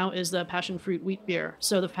drinking now is the passion fruit wheat beer.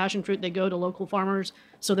 So the passion fruit, they go to local farmers.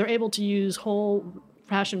 So they're able to use whole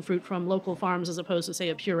passion fruit from local farms as opposed to, say,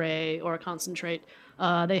 a puree or a concentrate.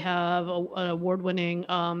 They have an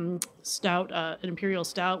award-winning stout, an imperial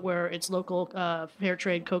stout, where it's local fair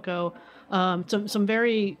trade cocoa. Some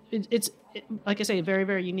very, like I say, a very,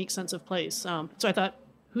 very unique sense of place. So I thought,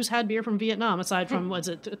 who's had beer from Vietnam aside from, was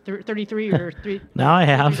it 33 or 3? Now I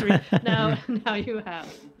have. Now you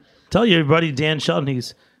have. Tell you, everybody, Dan Shelton,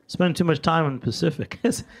 he's spent too much time in the Pacific.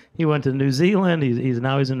 He went to New Zealand. He's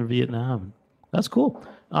in Vietnam. That's cool.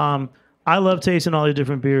 I love tasting all the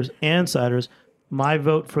different beers and ciders. My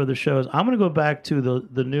vote for the show is I'm going to go back to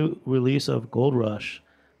the new release of Gold Rush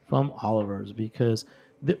from Oliver's, because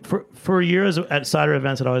for years at cider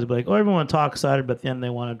events, I'd always be like, oh, everyone talks cider, but then they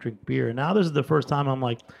want to drink beer. And now this is the first time I'm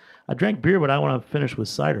like, I drank beer, but I want to finish with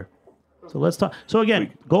cider. So let's talk. So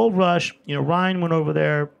again, Gold Rush, Ryan went over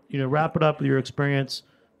there, wrap it up with your experience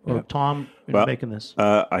or Tom making this?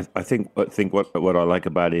 I think what I like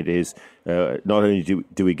about it is not only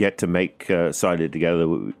do we get to make cider together,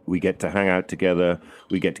 we get to hang out together,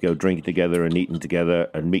 we get to go drinking together and eating together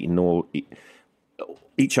and meeting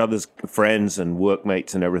each other's friends and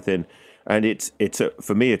workmates and everything. And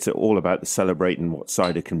for me, it's all about celebrating what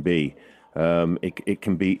cider can be. It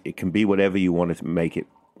can be whatever you want to make it.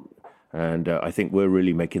 And I think we're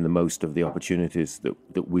really making the most of the opportunities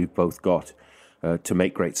that we've both got to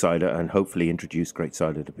make great cider and hopefully introduce great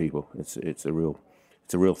cider to people. It's a real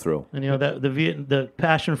thrill. And the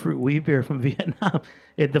passion fruit wheat beer from Vietnam,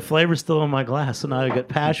 the flavor's still in my glass. So now I got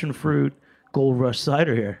passion fruit Gold Rush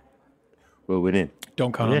cider here. We'll win in.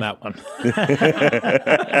 Don't count on that one.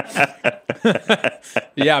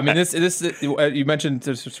 Yeah, I mean, this you mentioned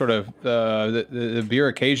this sort of the beer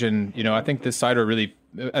occasion. I think this cider really,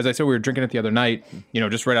 as I said, we were drinking it the other night.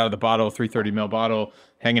 Just right out of the bottle, 330 ml bottle,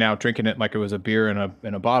 hanging out, drinking it like it was a beer in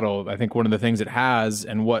a bottle. I think one of the things it has,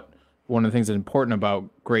 and one of the things that's important about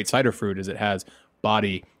great cider fruit is it has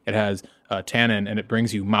body, it has tannin, and it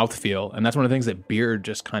brings you mouthfeel. And that's one of the things that beer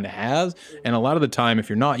just kind of has. And a lot of the time, if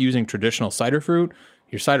you're not using traditional cider fruit,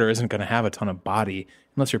 your cider isn't going to have a ton of body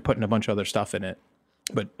unless you're putting a bunch of other stuff in it.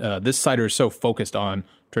 But this cider is so focused on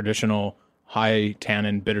traditional high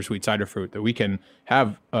tannin bittersweet cider fruit that we can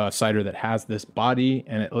have a cider that has this body,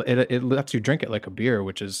 and it lets you drink it like a beer,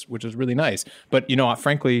 which is really nice. But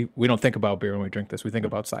frankly, we don't think about beer when we drink this. We think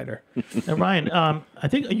about cider. And Ryan, I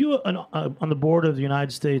think are you on the board of the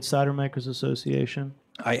United States Cider Makers Association?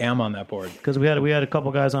 I am on that board because we had a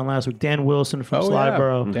couple guys on last week. Dan Wilson from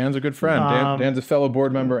Slyboro. Yeah. Dan's a good friend. Dan's a fellow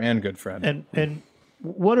board member and good friend. And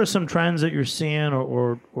what are some trends that you're seeing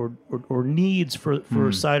or needs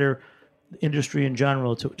for cider industry in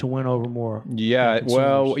general to win over more? Yeah,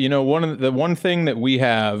 well, one thing that we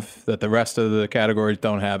have that the rest of the categories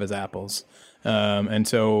don't have is apples, and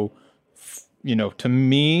so to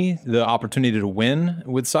me, the opportunity to win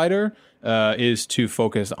with cider is to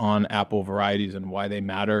focus on apple varieties and why they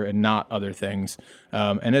matter and not other things.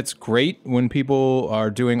 And it's great when people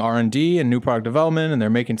are doing R&D and new product development and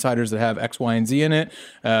they're making ciders that have X, Y, and Z in it.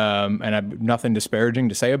 And I have nothing disparaging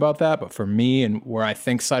to say about that. But for me, and where I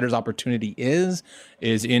think cider's opportunity is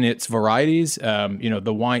in its varieties.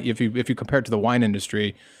 The wine, if you compare it to the wine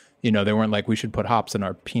industry, they weren't like, we should put hops in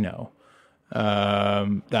our Pinot.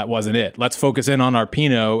 That wasn't it. Let's focus in on our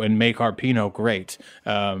Pinot and make our Pinot great.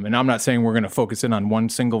 And I'm not saying we're going to focus in on one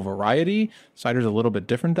single variety. Cider's a little bit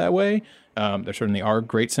different that way. There certainly are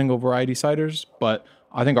great single variety ciders, but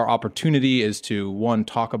I think our opportunity is to, one,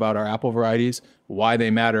 talk about our apple varieties, why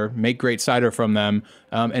they matter, make great cider from them,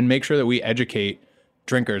 and make sure that we educate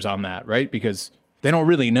drinkers on that, right? Because they don't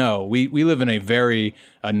really know. We live in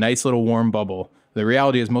a nice little warm bubble. The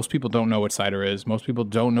reality is most people don't know what cider is. Most people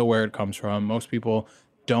don't know where it comes from. Most people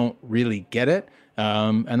don't really get it.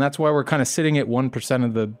 And that's why we're kind of sitting at 1%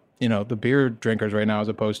 of the beer drinkers right now, as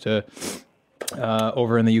opposed to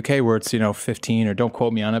over in the UK where it's, 15, or don't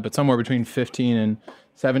quote me on it, but somewhere between 15 and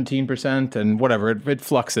 17% and whatever, it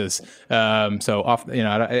fluxes. So off,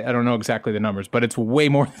 I don't know exactly the numbers, but it's way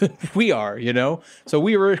more than we are, So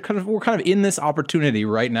we're kind of in this opportunity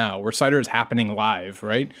right now where cider is happening live,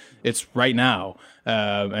 right? It's right now.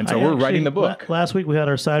 And so we're writing the book. Last week we had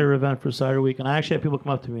our cider event for Cider Week, and I actually had people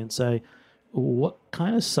come up to me and say, what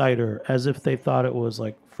kind of cider, as if they thought it was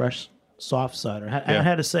like fresh, soft cider. I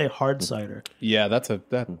had to say hard cider. Yeah, that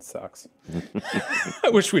sucks. I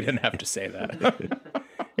wish we didn't have to say that.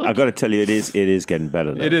 I've got to tell you, it is getting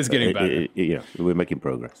better. Though. It is getting better. We're making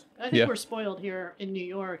progress. I think we're spoiled here in New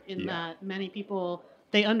York in that many people,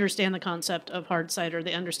 they understand the concept of hard cider.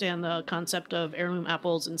 They understand the concept of heirloom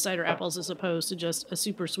apples and cider apples as opposed to just a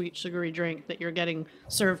super sweet, sugary drink that you're getting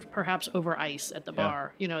served perhaps over ice at the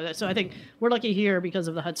bar. So I think we're lucky here because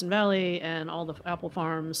of the Hudson Valley and all the apple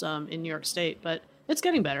farms in New York State, but it's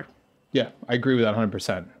getting better. Yeah, I agree with that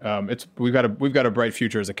 100%. We've got a bright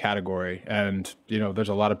future as a category, and there's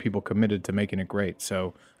a lot of people committed to making it great.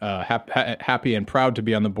 So happy and proud to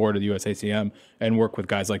be on the board of the USACM and work with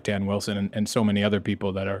guys like Dan Wilson and so many other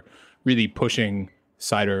people that are really pushing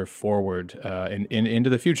cider forward into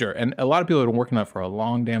the future. And a lot of people have been working on it for a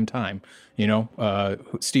long damn time.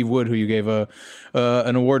 Steve Wood, who you gave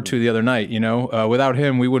an award to the other night, without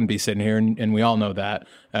him, we wouldn't be sitting here, and we all know that.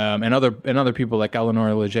 And other people like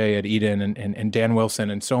Eleanor Leger at Eden and Dan Wilson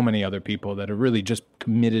and so many other people that are really just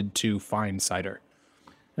committed to fine cider.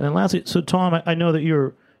 And then lastly, so Tom, I know that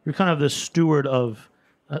you're kind of the steward of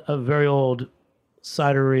a very old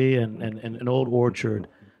cidery and an old orchard.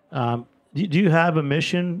 Do you have a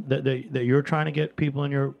mission that you're trying to get people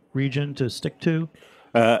in your region to stick to?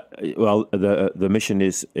 Well, the mission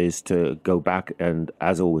is to go back and,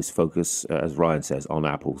 as always, focus, as Ryan says, on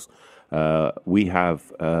apples. We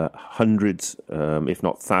have hundreds, if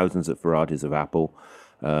not thousands, of varieties of apple.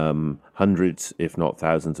 Hundreds, if not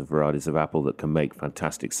thousands, of varieties of apple that can make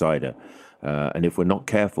fantastic cider. And if we're not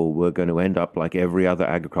careful, we're going to end up like every other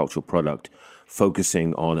agricultural product,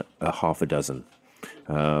 focusing on a half a dozen.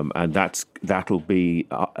 And that'll be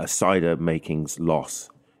a cider making's loss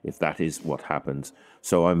if that is what happens.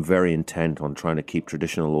 So I'm very intent on trying to keep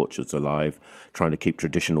traditional orchards alive, trying to keep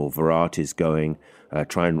traditional varieties going,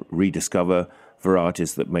 try and rediscover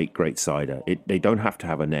varieties that make great cider. They don't have to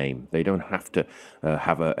have a name. They don't have to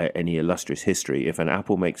have any illustrious history. If an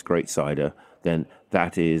apple makes great cider, then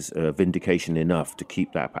that is vindication enough to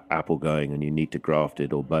keep that apple going, and you need to graft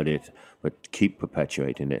it or bud it, but keep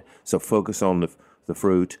perpetuating it. So focus on the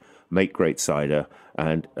fruit, make great cider,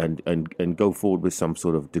 and go forward with some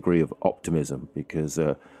sort of degree of optimism, because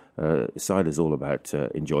cider is all about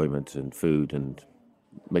enjoyment and food and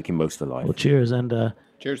making most of life. Well, cheers. And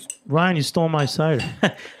Cheers. Ryan, you stole my cider.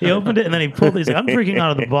 He opened it and then he pulled it. He's like, I'm drinking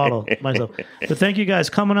out of the bottle myself. But thank you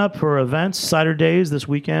guys. Coming up for events, Cider Days this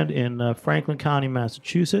weekend in Franklin County,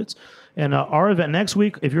 Massachusetts. And our event next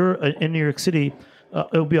week, if you're in New York City,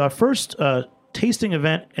 it'll be our first tasting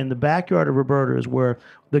event in the backyard of Roberta's, where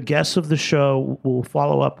the guests of the show will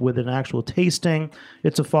follow up with an actual tasting.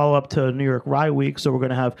 It's a follow-up to New York Rye Week, so we're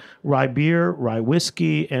going to have rye beer, rye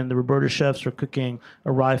whiskey, and the Roberta chefs are cooking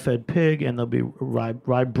a rye-fed pig, and there'll be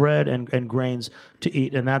rye bread and grains to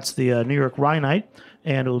eat, and that's the New York Rye Night,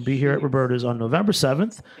 and it will be here at Roberta's on November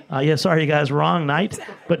 7th. Sorry, you guys, wrong night,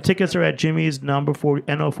 but tickets are at Jimmy's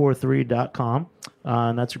no43.com,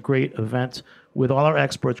 and that's a great event with all our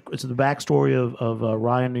experts. It's the backstory of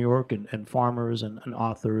rye in New York and farmers and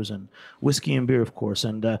authors and whiskey and beer, of course.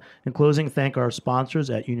 And in closing, thank our sponsors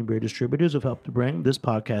at Union Beer Distributors who have helped to bring this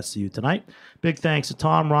podcast to you tonight. Big thanks to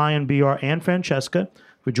Tom, Ryan, BR, and Francesca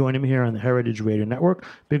for joining me here on the Heritage Radio Network.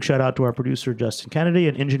 Big shout out to our producer, Justin Kennedy,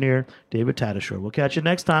 and engineer, David Tadashore. We'll catch you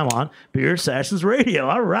next time on Beer Sessions Radio.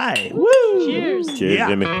 All right. Woo! Cheers. Cheers, Yeah.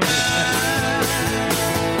 Jimmy.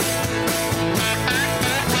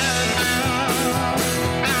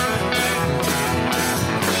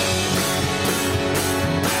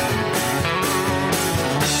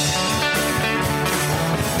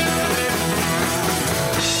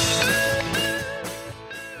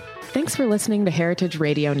 Thanks for listening to Heritage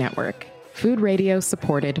Radio Network, food radio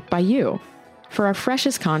supported by you. For our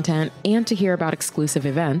freshest content and to hear about exclusive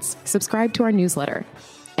events, subscribe to our newsletter.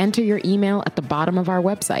 Enter your email at the bottom of our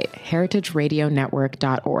website,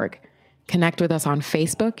 heritageradionetwork.org. Connect with us on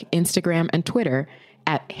Facebook, Instagram, and Twitter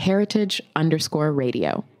at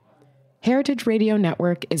heritage_radio. Heritage Radio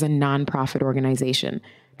Network is a nonprofit organization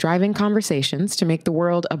driving conversations to make the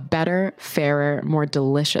world a better, fairer, more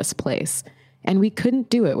delicious place. And we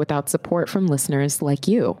couldn't do it without support from listeners like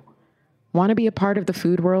you. Want to be a part of the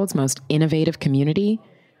food world's most innovative community?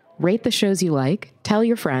 Rate the shows you like, tell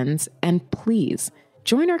your friends, and please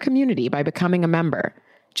join our community by becoming a member.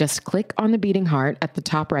 Just click on the beating heart at the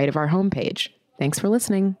top right of our homepage. Thanks for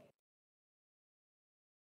listening.